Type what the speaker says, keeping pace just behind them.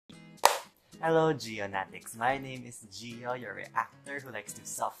Hello Geonatics, my name is Gio, your reactor who likes to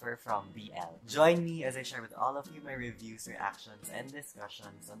suffer from BL. Join me as I share with all of you my reviews, reactions, and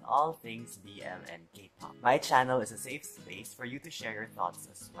discussions on all things BL and K-pop. My channel is a safe space for you to share your thoughts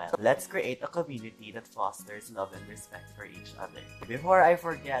as well. Let's create a community that fosters love and respect for each other. Before I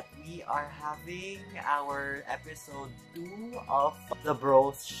forget, we are having our episode 2 of The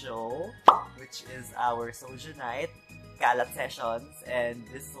Bros Show, which is our Soju Night Kalat sessions, and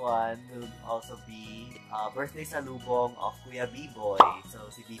this one will also be birthday salubong of Kuya B-Boy. So,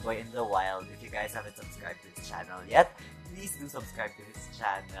 si B-Boy in the Wild. If you guys haven't subscribed to his channel yet, please do subscribe to his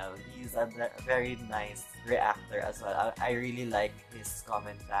channel. He's a very nice reactor as well. I really like his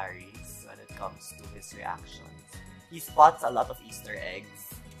commentaries when it comes to his reactions. He spots a lot of Easter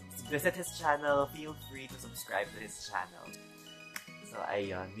eggs. Visit his channel. Feel free to subscribe to his channel. So,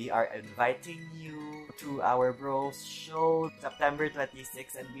 ayun, we are inviting you to our Bros Show September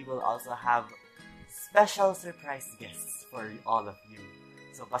 26, and we will also have special surprise guests for all of you.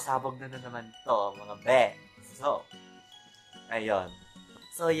 So, pasabog na naman to, mga be. So, ayun.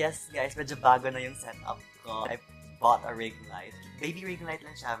 So, yes, guys, medyo bago na yung setup ko. I bought a ring light. Baby ring light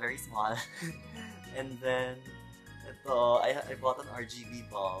lang siya, very small. And then, ito, I bought an RGB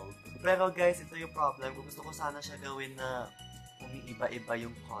bulb. Pero guys, ito yung problem. Gusto ko sana siya gawin na umiiba-iba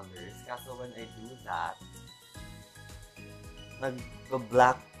yung colors. Kaso when I do that,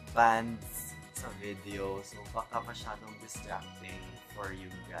 nag-black bands sa video. So, baka masyadong distracting for you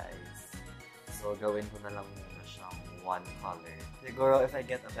guys. So, gawin ko na lang muna siyang one color. Siguro, if I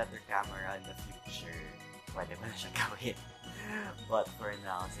get a better camera in the future, pwede mo na siya gawin. But for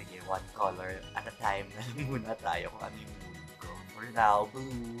now, sige, one color at a time na muna tayo kung ano yung mood ko. For now,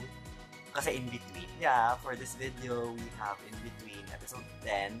 blue. Kasi in between, yeah, for this video, we have in between episode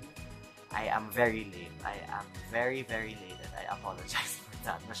 10. I am very late. I am very, very late, and I apologize for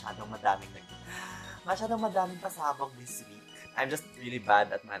that. Masyadong madaming pasabog this week. I'm just really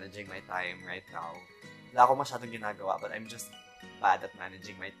bad at managing my time right now. Wala akong masyadong ginagawa, but I'm just bad at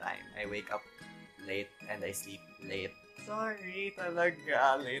managing my time. I wake up late and I sleep late. Sorry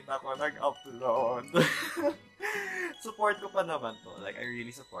talaga, late ako nag-upload. Support ko pa naman to. Like, I really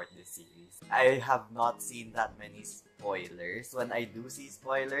support this series. I have not seen that many spoilers. When I do see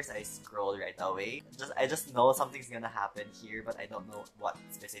spoilers, I scroll right away. I just know something's gonna happen here, but I don't know what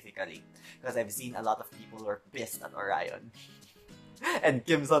specifically. Because I've seen a lot of people who are pissed at Orion. And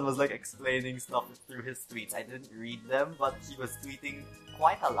Kim-son was like explaining stuff through his tweets. I didn't read them, but he was tweeting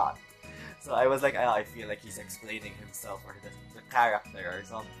quite a lot. So I was like, oh, I feel like he's explaining himself or the character or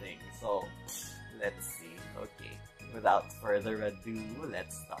something. So, let's see. Okay. Without further ado,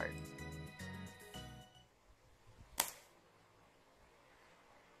 let's start.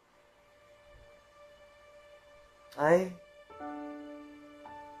 Ay.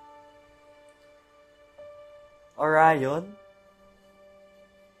 Orion?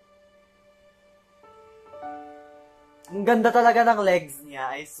 Ang ganda talaga ng legs niya,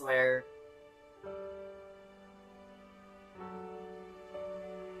 I swear.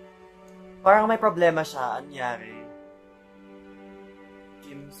 Parang may problema siya. Anyari?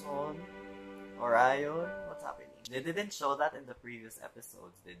 Kim-son? Orion? What's happening? They didn't show that in the previous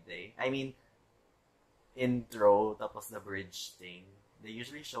episodes, did they? I mean, intro, tapos the bridge thing. They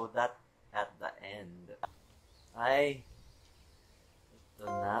usually show that at the end. Ay, ito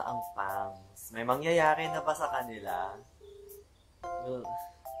na ang pangs. May mangyayari na ba sa kanila? Well,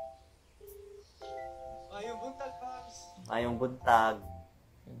 Mayong buntag, pangs! Mayong buntag.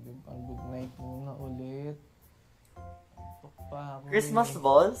 Pwede pang good night muna ulit. Tok pa ako. Christmas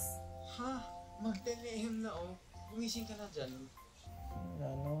balls? Ha? Mag-10 AM na oh. Gumising ka na dyan. Wala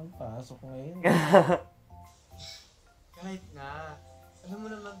naman, pasok ngayon. Kahit na. Alam mo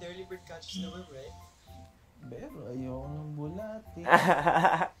naman, the early bird catches the worm, right? Pero ayoko ng bulat eh.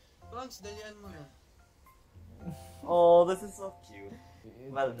 Pangs, dalian mo na. Oh, this is so cute.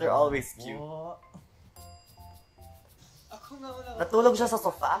 Well, they're always cute. Ako nga wala. Natulog siya sa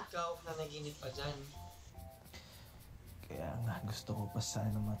sofa? Ikaw na naginip pa dyan. Kaya nga gusto ko pa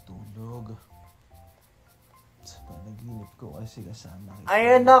sana matulog. Sa panaginip ko kasi kasama kita.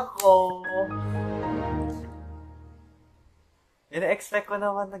 Ayan ako! Ina-expect ko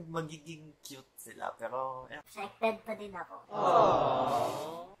naman magiging cute sila, pero... Excited pa din ako.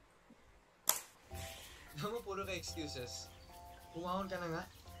 Aww. Alam mo, puro ka excuses. Pumahon ka na nga.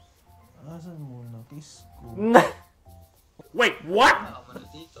 Asan muna? Kiss ko. Wait, what? Ako na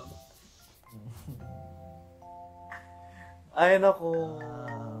dito. Ay, naku.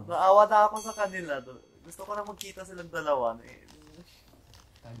 Naawa na ako sa kanila. Gusto ko na magkita silang dalawa.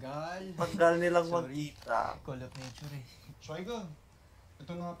 Tagal. Tagal nilang Sorry. magkita. Call of nature eh. Try ko.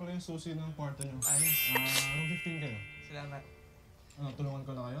 ito na nga pala yung susi ng kwarto nyo. Ayos. Room 15 kayo. Salamat. Ano, tulungan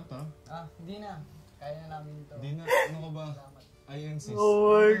ko na kayo? Tara. Hindi na. Kaya na namin ito. Di na. Ano ka ba? Salamat. I insist.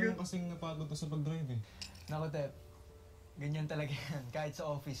 Oh my Ano kasing napagod ko sa pag-drive eh. Naku, Tep. Ganyan talaga yan. Kahit sa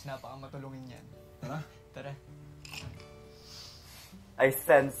office, napakamatulungin yan. Tara. Tara. I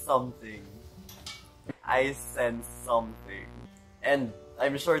sense something. I sense something. And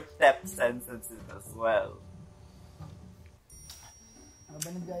I'm sure Tep senses it as well. Haba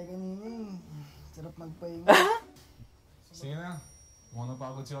nag-gaya kanina eh. Sarap magpahinga. Sige na. Mukhang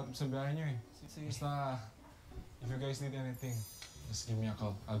napagod si Otip sa biyahe niyo eh. Sige. Basta, if you guys need anything, just give me a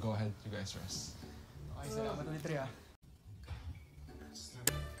call. I'll go ahead. You guys rest. Okay, salamat ulit, Ria.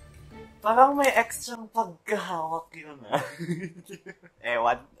 Parang may extrang pagkahawak yun ah.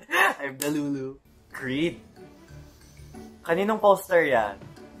 Ewan. I'm the Lulu. Creed. Kaninong poster yan?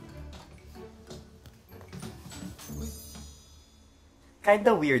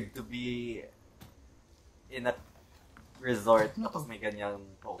 Kinda weird to be in a resort tapos may ganyang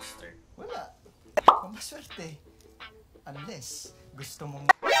poster. Wala. Maswerte. Unless, gusto mong...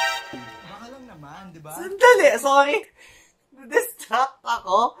 Baka lang naman, di ba? Sandali! Sorry! Na-distract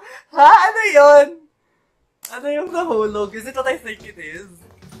ako? Ha? Ano yun? Ano yung nahulog? Is it what I think it is?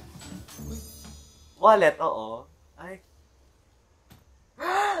 Wallet, oo. Ay.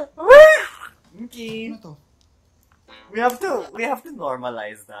 Okay. Ano to? We have to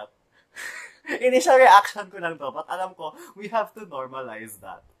normalize that. Initial reaction ko lang to, but alam ko, we have to normalize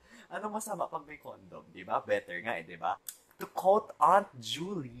that. Anong masama pag may condom, di ba? Better nga eh, di ba? To quote Aunt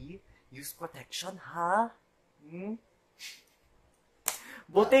Julie, use protection, ha? Hmm?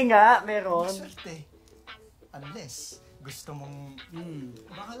 Buti nga, meron. Maswerte. Unless, gusto mong...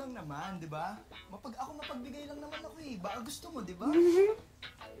 Baka lang naman, di ba? Ako mapagbigay lang naman ako eh. Baka gusto mo, di ba?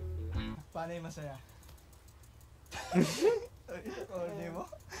 Paano yung masaya? Ay, mo?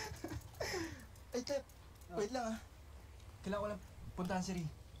 Ay, Tep. Wait lang ah. Kailangan ko lang puntahan si Ri.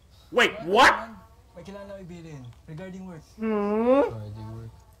 Wait, what? May kailangan lang ibilin. Regarding work. Regarding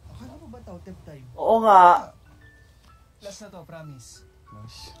work. Akala mo ba tao, Tep time? Oo nga. Last na to, promise.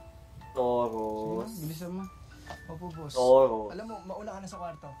 Nice. Toros. Bilisan mo. Opo, boss. Toros. Alam mo, mauna ka na sa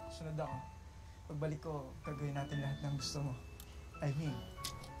kwarto. Sunod ako. Pagbalik ko, gagawin natin lahat ng gusto mo. I mean,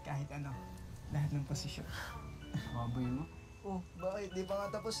 kahit ano. Lahat ng posisyon. Baboy mo? Oh, bakit? Di pa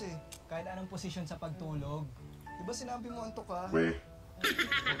nga tapos eh. Kahit anong posisyon sa pagtulog. Di ba sinabi mo antok ka? Wait.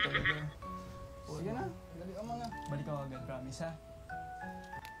 Oo talaga. Sige na. Dali ka mga. Balik ako agad, promise ha?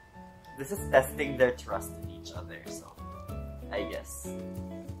 This is testing their trust in each other, so I guess.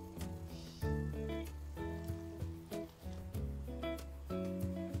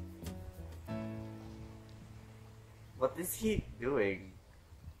 What is he doing?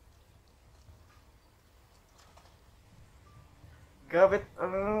 Grabe,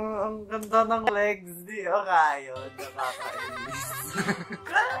 ang ganda ng legs ni Orion. Nakakainis.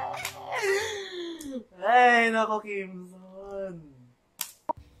 Ay, nako, Kimson.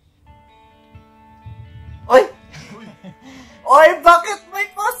 Oy! Oy, bakit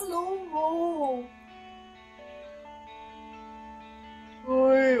may pa-slow mo?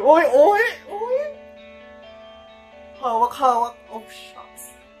 Oy, oy, oy, oy! Hawak-hawak. Oh,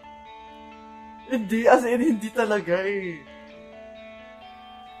 shucks. Hindi, as in, hindi talaga eh.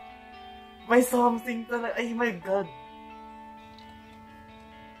 May something talaga. Ay, my God.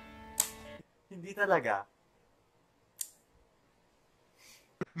 Hindi talaga.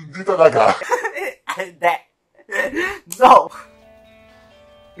 Hindi talaga. Hindi. No!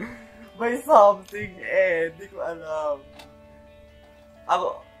 May something eh. Hindi ko alam.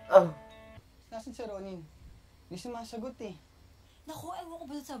 Ako, Nasaan si Ronin? Hindi sumasagot eh. Naku, ewan ko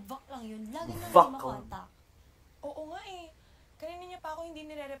ba sa VAC lang yun. Lagi na VAC hindi makontak. Oo nga eh. Kanina niya pa ako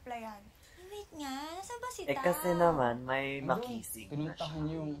hindi nire-replyan. Wait nga, nasa ba si eh Ta? kasi naman, may makisig na siya. Pinuntahan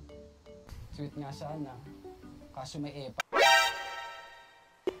yung sweet nga sana. Kaso may epa.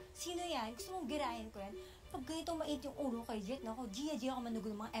 Sino yan? Gusto mong girahin ko yan? Pag ganito mait yung ulo kay Jet, naku, Gia ako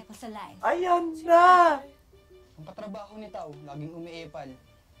manugol ng mga epa sa live. Ayan na! Ang katrabaho ni Tao, laging umiepal.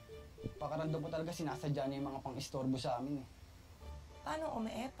 Pakarando po talaga sinasadya niya yung mga pang-istorbo sa amin eh. Paano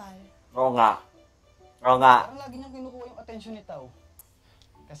umiepal? Oo nga. Oo nga. Parang lagi niyang kinukuha yung atensyon ni Tao.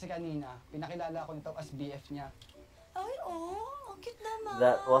 Kasi kanina, pinakilala ko ni Tao as BF niya. Ay, oh, ang cute naman.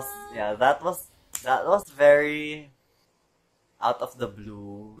 That was very out of the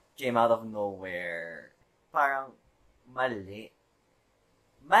blue. Came out of nowhere. Parang mali.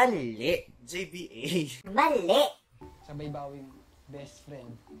 Mali! JBA. Mali! Sabay bawing best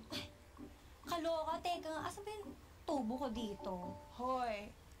friend. Kaloka, teka nga, asan ba yung tubo ko dito?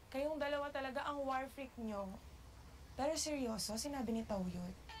 Hoy, kayong dalawa talaga ang war freak nyo. Pero seryoso, sinabi ni Tao yun.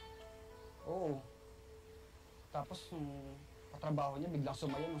 Oo. Tapos, katrabaho niya, biglang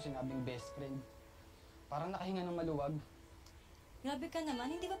sumayo nung sinabing best friend. Parang nakahinga ng maluwag. Grabe ka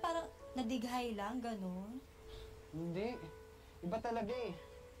naman, hindi ba parang nadighay lang, ganun? Hindi. Iba talaga eh.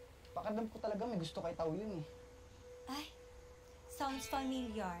 Pakadam ko talaga may gusto kay Tao yun eh. Ay, sounds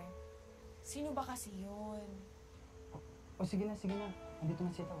familiar. Sino ba kasi yun? O sige na, sige na. Andito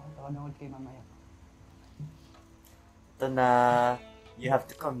na si Tao. Tawagan ulit kay mamaya. Ito na, you have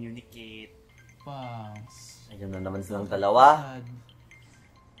to communicate. Pangs. Ayun na naman silang dalawa. Sad.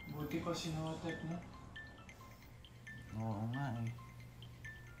 Buti pa sinotek na. Oo nga eh.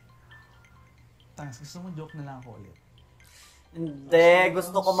 Tangs, gusto mo joke na lang ako ulit? Hindi,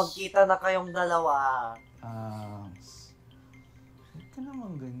 gusto ko magkita na kayong dalawa. Tangs. Bakit ka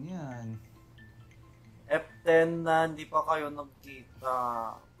naman ganyan? F10 na, hindi pa kayo nagkita.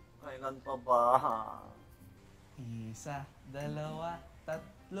 Kailan pa ba? Isa, dalawa,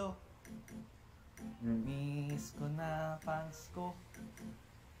 tatlo. Miss ko na, pangs ko.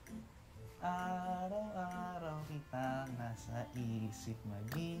 Araw-araw kitang nasa isip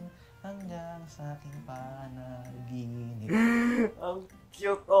maging hanggang sa aking panaginip. Ang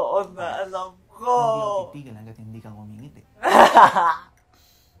cute, oo na, alam ko. Hindi ako titigil hanggat hindi kang umingit eh.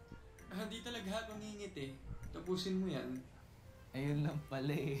 Hindi talaga umingit eh. Tapusin mo yan. Ayun lang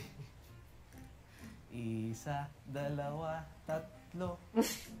pala eh. Isa, dalawa, tatlo.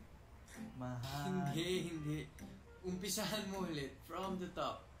 Mahal. Hindi. Umpisahan mo ulit. From the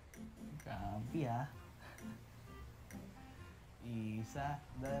top. Kampi ah. Isa,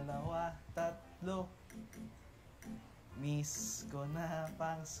 dalawa, tatlo. Miss ko na,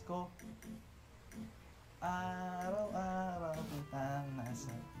 pangs ko. Araw-araw kitang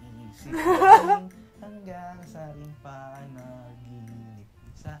nasa isip hanggang sa aking panaginip.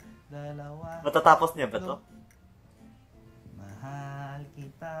 Isa, dalawa, Matatapos niya ba to? mahal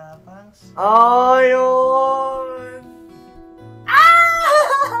kita, pangs. Ayun!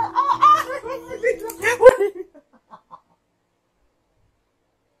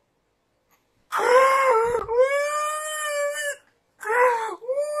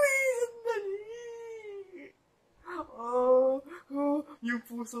 Yung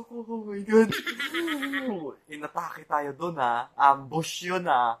puso ko, oh my God. Inatake tayo dun ha. Ambush yun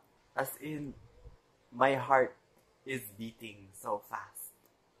ha. As in, my heart is beating so fast.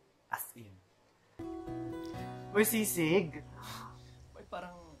 As in. Uy, sisig. Ay,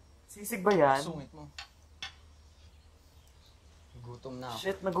 parang Sisig ba yan? sungit mo. Gutom na ako.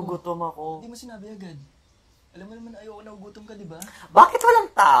 Shit, nagugutom ako. Hindi mo sinabi agad. Alam mo naman ayoko nagugutom ka, di ba? Bakit walang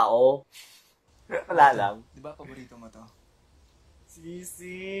tao? Wala lang. Di ba paborito mo to?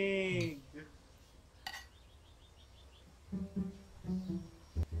 Sisig.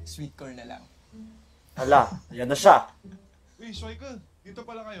 Sweet corn na lang. Hala, ayan na siya. Uy, Schweikel, dito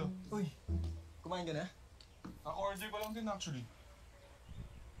pala kayo. Uy, kumain ka na? Ako order ko lang din actually.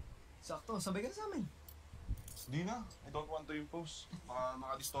 Sakto, sabay ka na sa amin. Di na, I don't want to impose. Baka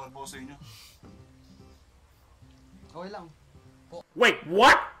makadistorbo sa inyo. Okay lang. Wait,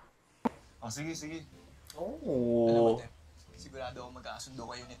 what? Sige. Alam mo, Oh. Tep, sigurado ako magkakasundo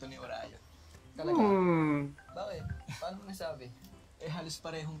kayo nito ni Orion. Talaga? Bakit? Paano mo nasabi? Eh, halos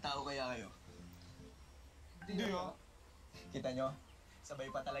parehong tao kaya kayo. Hindi ah. Kita nyo?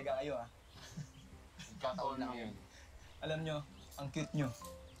 Sabay pa talaga kayo ah. Kataon lang yan. Alam nyo, ang cute nyo.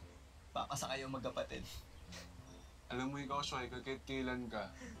 Pakasa kayo magkapatid. Alam mo ikaw, Schweikel, kahit kailan ka,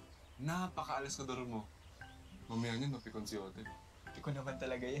 napaka-alas-kador mo. Mamaya niyan, mapikon si Otel. Hindi ko naman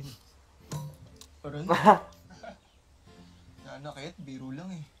talaga yan. Pero nakit, biro lang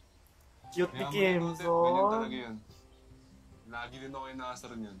eh. Cute ni Kaya Kim, mo Otel, ganyan so. talaga yan. Lagi din ako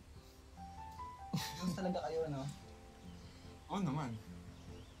inaasar niyan. Gusto talaga kayo, ano? Oo naman.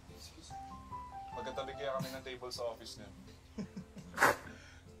 Magkatabi kaya kami ng table sa office niya.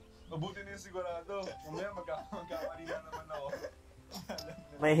 Mabuti na yung sigurado. Mamaya magkakalina naman ako.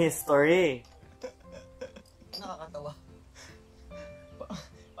 May history. Nakakatawa.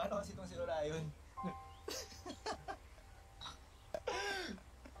 Paano kasi itong si Orion?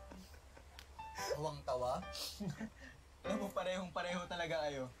 Tawang tawa? Alam mo, parehong-pareho talaga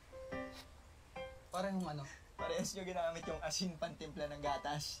kayo. Parehong ano? Parehas nyo ginamit yung asin pantimpla ng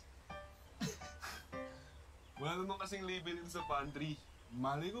gatas. Wala naman kasing label sa pantry.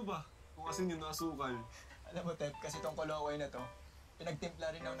 Malay ko ba? Kung asin yun na asukal. Alam mo, Tep, kasi itong kolokoi na to,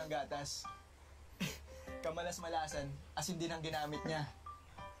 pinagtimpla rin ako ng gatas. Kamalas-malasan, asin din ang ginamit niya.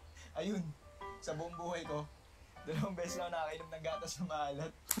 Ayun, sa buong buhay ko, 2 beses lang ako nakakainom ng gatas na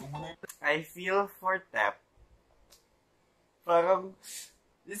maalat. I feel for Tep. Parang,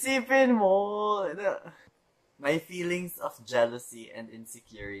 isipin mo, may feelings of jealousy and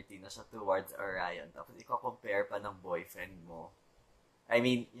insecurity na siya towards Orion. Tapos i-compare pa ng boyfriend mo. I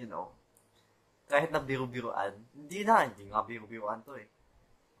mean, you know, kahit na biru-biruan, hindi nga biru-biruan to eh.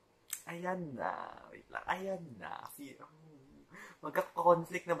 Ayan na. Wait lang. Ayan na.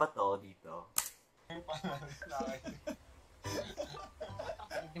 Magka-conflict na ba to dito?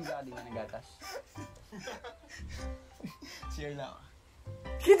 Timpla ka din na ng gatas. Share lang.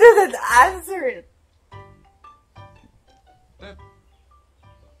 He didn't answer it! Tep,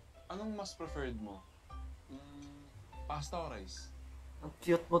 anong mas preferred mo? Pasta o rice? Ang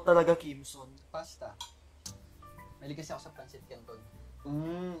cute mo talaga, Kimson. Pasta. Mahilig kasi ako sa pancit canton.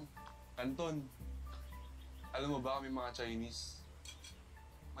 Canton. Alam mo ba kami mga Chinese?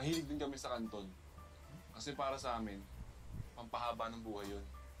 Mahilig din kami sa canton. Kasi para sa amin, pampahaba ng buhay yun.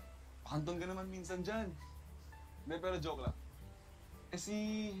 Pakanton ka naman minsan dyan. Hindi, pero joke lang. Eh si...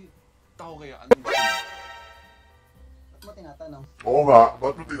 Tao kaya, anong gusto mo? Ba't mo tinatanong? Oo nga,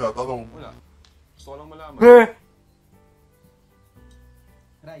 ba't mo tinatanong? Wala. Gusto ko lang malaman.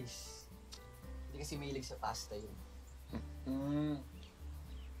 Rice. Hindi kasi mahilig sa pasta yun.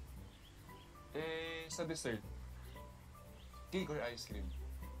 Eh, sa dessert, cake or ice cream?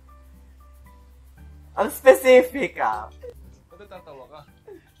 Ang specific ah. Ba't natatawa ka?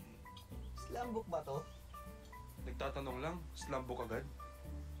 Slam book ba to? Nagtatanong lang, slam book agad?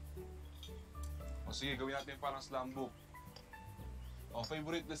 O sige, gawin natin parang slam book. O,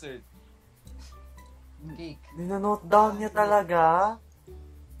 favorite dessert? Cake. Dinanote down niya talaga.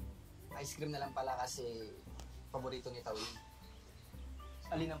 Ice cream na lang pala kasi paborito ni Tawin.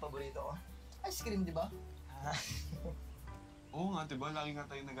 Alin ang paborito ko? Ice cream, di ba? Oo nga, diba? Lagi nga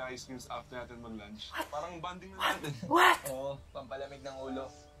tayo nag-ice creams after natin mag-lunch. Parang bonding na natin. What? Oo, pampalamig ng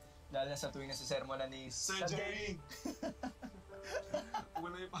ulo. Dahil na sa tuwing na sa sermon na ni Sir Jerry!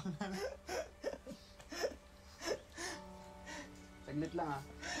 Huwag na yung pangalan. Saglit lang ah.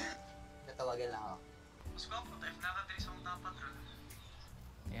 Natawagan lang ako. Mas gwapo tayo, nakatiris akong dapat rin.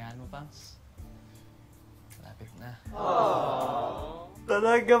 Kayaan mo, Pangs. Malapit na.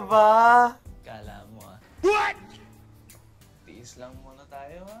 Talaga ba? Kala mo ah. What? Tiis lang muna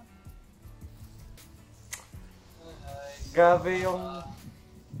tayo ah. Grabe yung...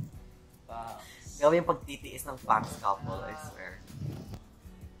 Pangs. Grabe yung pagtitiis ng Pangs couple, I swear.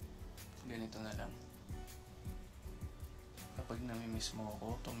 Ganito na lang. Kapag namimiss mo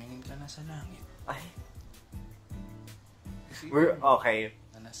ako, tumingin ka na sa langit. Ay, Kasi we're okay.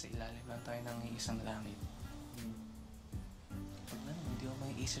 na nasa ilalim lang tayo ng isang langit. Pag na hindi ako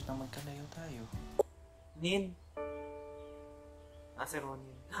may isip na magkalayo tayo. Nin. Si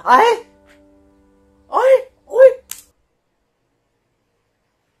Ronin. Ay! Ay! Uy!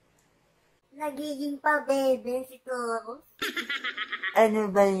 Nagiging pabebe si Toro. Ano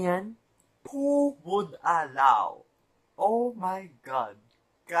ba yan? Who would allow? Oh my God.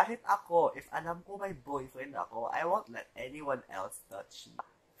 Kahit ako, if alam ko may boyfriend ako, I won't let anyone else touch me.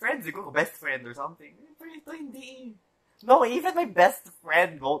 Friends, siguro best friend or something. Pero ito hindi. No, even my best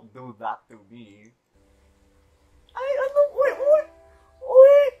friend won't do that to me. Ay, ano? Uy! Uy!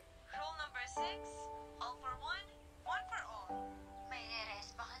 Uy! Rule number 6, all for one, one for all. May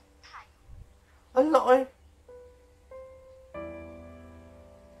re-respakan tayo. Ala, ay.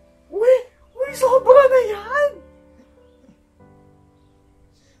 Uy! Uy, sobra na yan!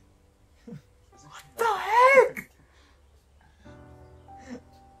 What the heck?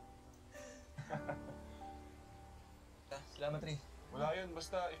 Salamat rin. Wala yun,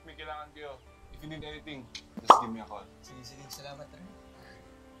 basta if may kailangan kayo, if you need anything, just give me a call. Sige, sige. Salamat rin.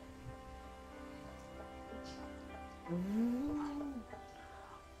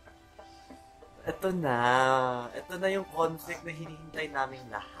 Ito na. Ito na yung conflict na hinihintay naming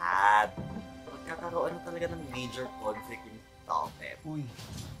lahat. Magkakaroon na talaga ng major conflict yung topic. Uy.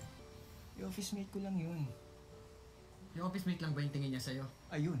 Yung office mate ko lang yun. Yung office mate lang ba yung tingin niya sa'yo?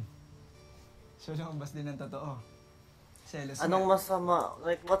 Ayun. So, lumabas din ng totoo. Selos Anong masama?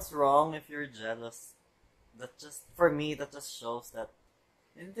 Like, what's wrong if you're jealous? That just, for me, that just shows that,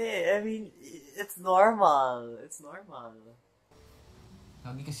 hindi, I mean, it's normal. It's normal.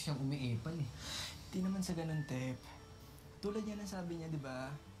 Lagi kasi siyang umiipal eh. Hindi naman sa ganun, Tep. Tulad niya ng sabi niya, di ba?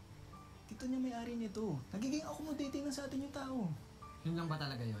 Tito niya may-ari nito. Nagiging accommodating na sa atin yung tao. Yun lang ba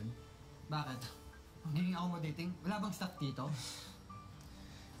talaga yun? Bakit? Magiging accommodating? Wala bang stock dito?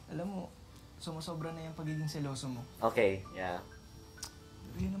 Alam mo, sumusobra na yung pagiging seloso mo. Okay, yeah.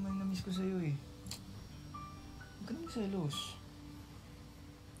 Pero yun naman yung na-miss ko sa'yo eh. Huwag ka nang selos.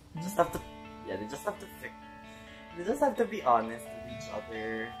 Just have to, yeah, they just have to fix. They just have to be honest with each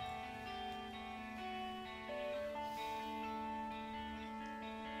other.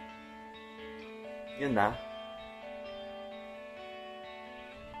 Yun na.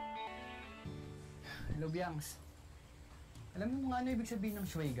 Hello, Biangs. Alam mo mga ano ibig sabihin ng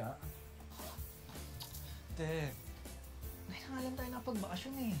shwega? Te, ngayon nga lang tayo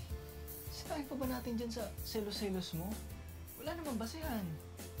napagbakasyon eh. Sinayin pa ba natin dyan sa selos-selos mo? Wala naman basehan.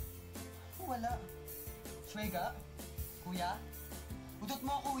 Wala. Shwega? Kuya? Utot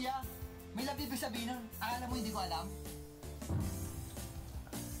mo, kuya! May love ibig sabihin nun. Akala mo hindi ko alam?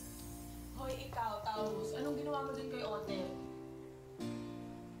 Hoy, ikaw, Taurus. Anong ginawa mo dun kay Otel?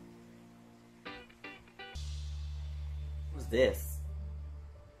 Who's this?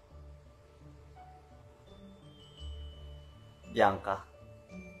 Bianca.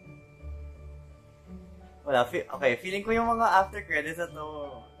 Wala, okay, feeling ko yung mga after credits na to,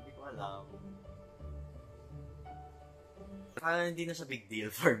 hindi ko alam. Parang hindi na siya big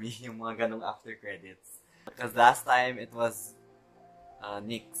deal for me, yung mga ganong after credits. Because last time, it was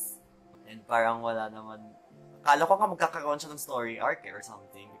Nyx. And parang wala naman, akala ko nga magkakaroon siya ng story arc or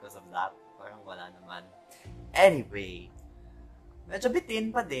something because of that. Parang wala naman. Anyway, medyo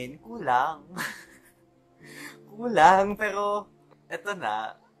bitin pa din, kulang. Kulang, pero eto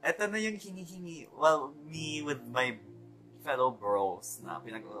na yung hinihingi, well, me with my fellow bros na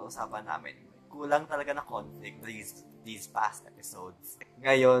pinag-uusapan namin. Kulang talaga na conflict these past episodes.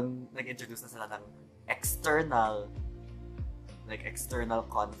 Ngayon, nag-introduce na sila ng external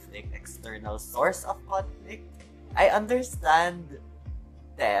conflict, external source of conflict. I understand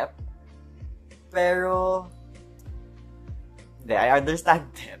depth, pero I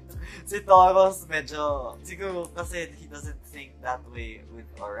understand depth. Si Taurus medyo, siguro kasi he doesn't think that way with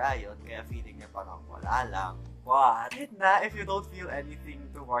Orion, kaya feeling niya parang wala lang. But, kahit na, if you don't feel anything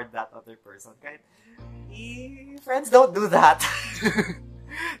toward that other person, kahit, friends don't do that.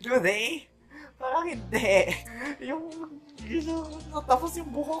 Do they? Parang hindi. Tapos yung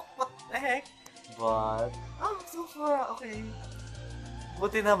buhok, what the heck? But, so far, okay.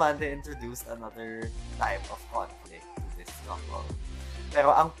 Buti naman, they introduced another type of conflict to this couple.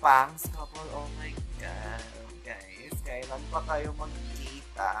 Pero ang Pangs couple, oh my God, guys, kailan pa kayo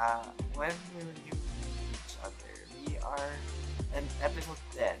magkita? When will you meet each other? We are in episode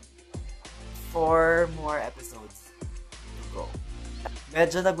 10. 4 more episodes to go.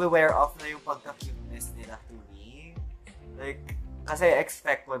 Medyo nagwe-wear off na yung pagka-cuteness nila to me. Like, kasi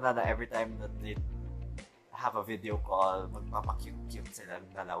expect ko na every time that they have a video call, magpapakute-cute silang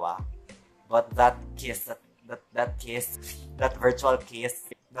dalawa. But that kiss, that virtual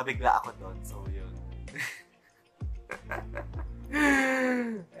kiss, nabigla ako doon. So, yun.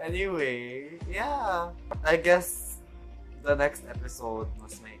 Anyway, yeah. I guess the next episode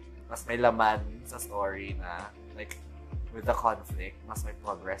mas may laman sa story na, like, with the conflict, mas may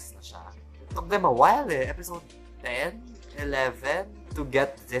progress na siya. It took them a while episode 10, 11, to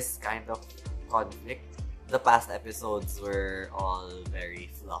get this kind of conflict. The past episodes were all very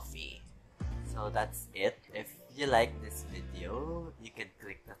fluffy. So that's it. If you like this video, you can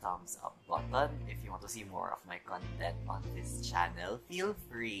click the thumbs up button. If you want to see more of my content on this channel, feel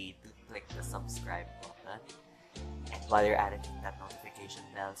free to click the subscribe button. And while you're at it, hit that notification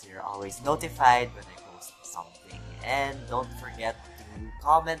bell so you're always notified when I post something. And don't forget to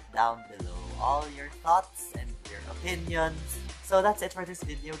comment down below all your thoughts and your opinions. So that's it for this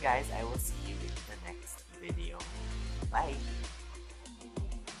video, guys. I will see you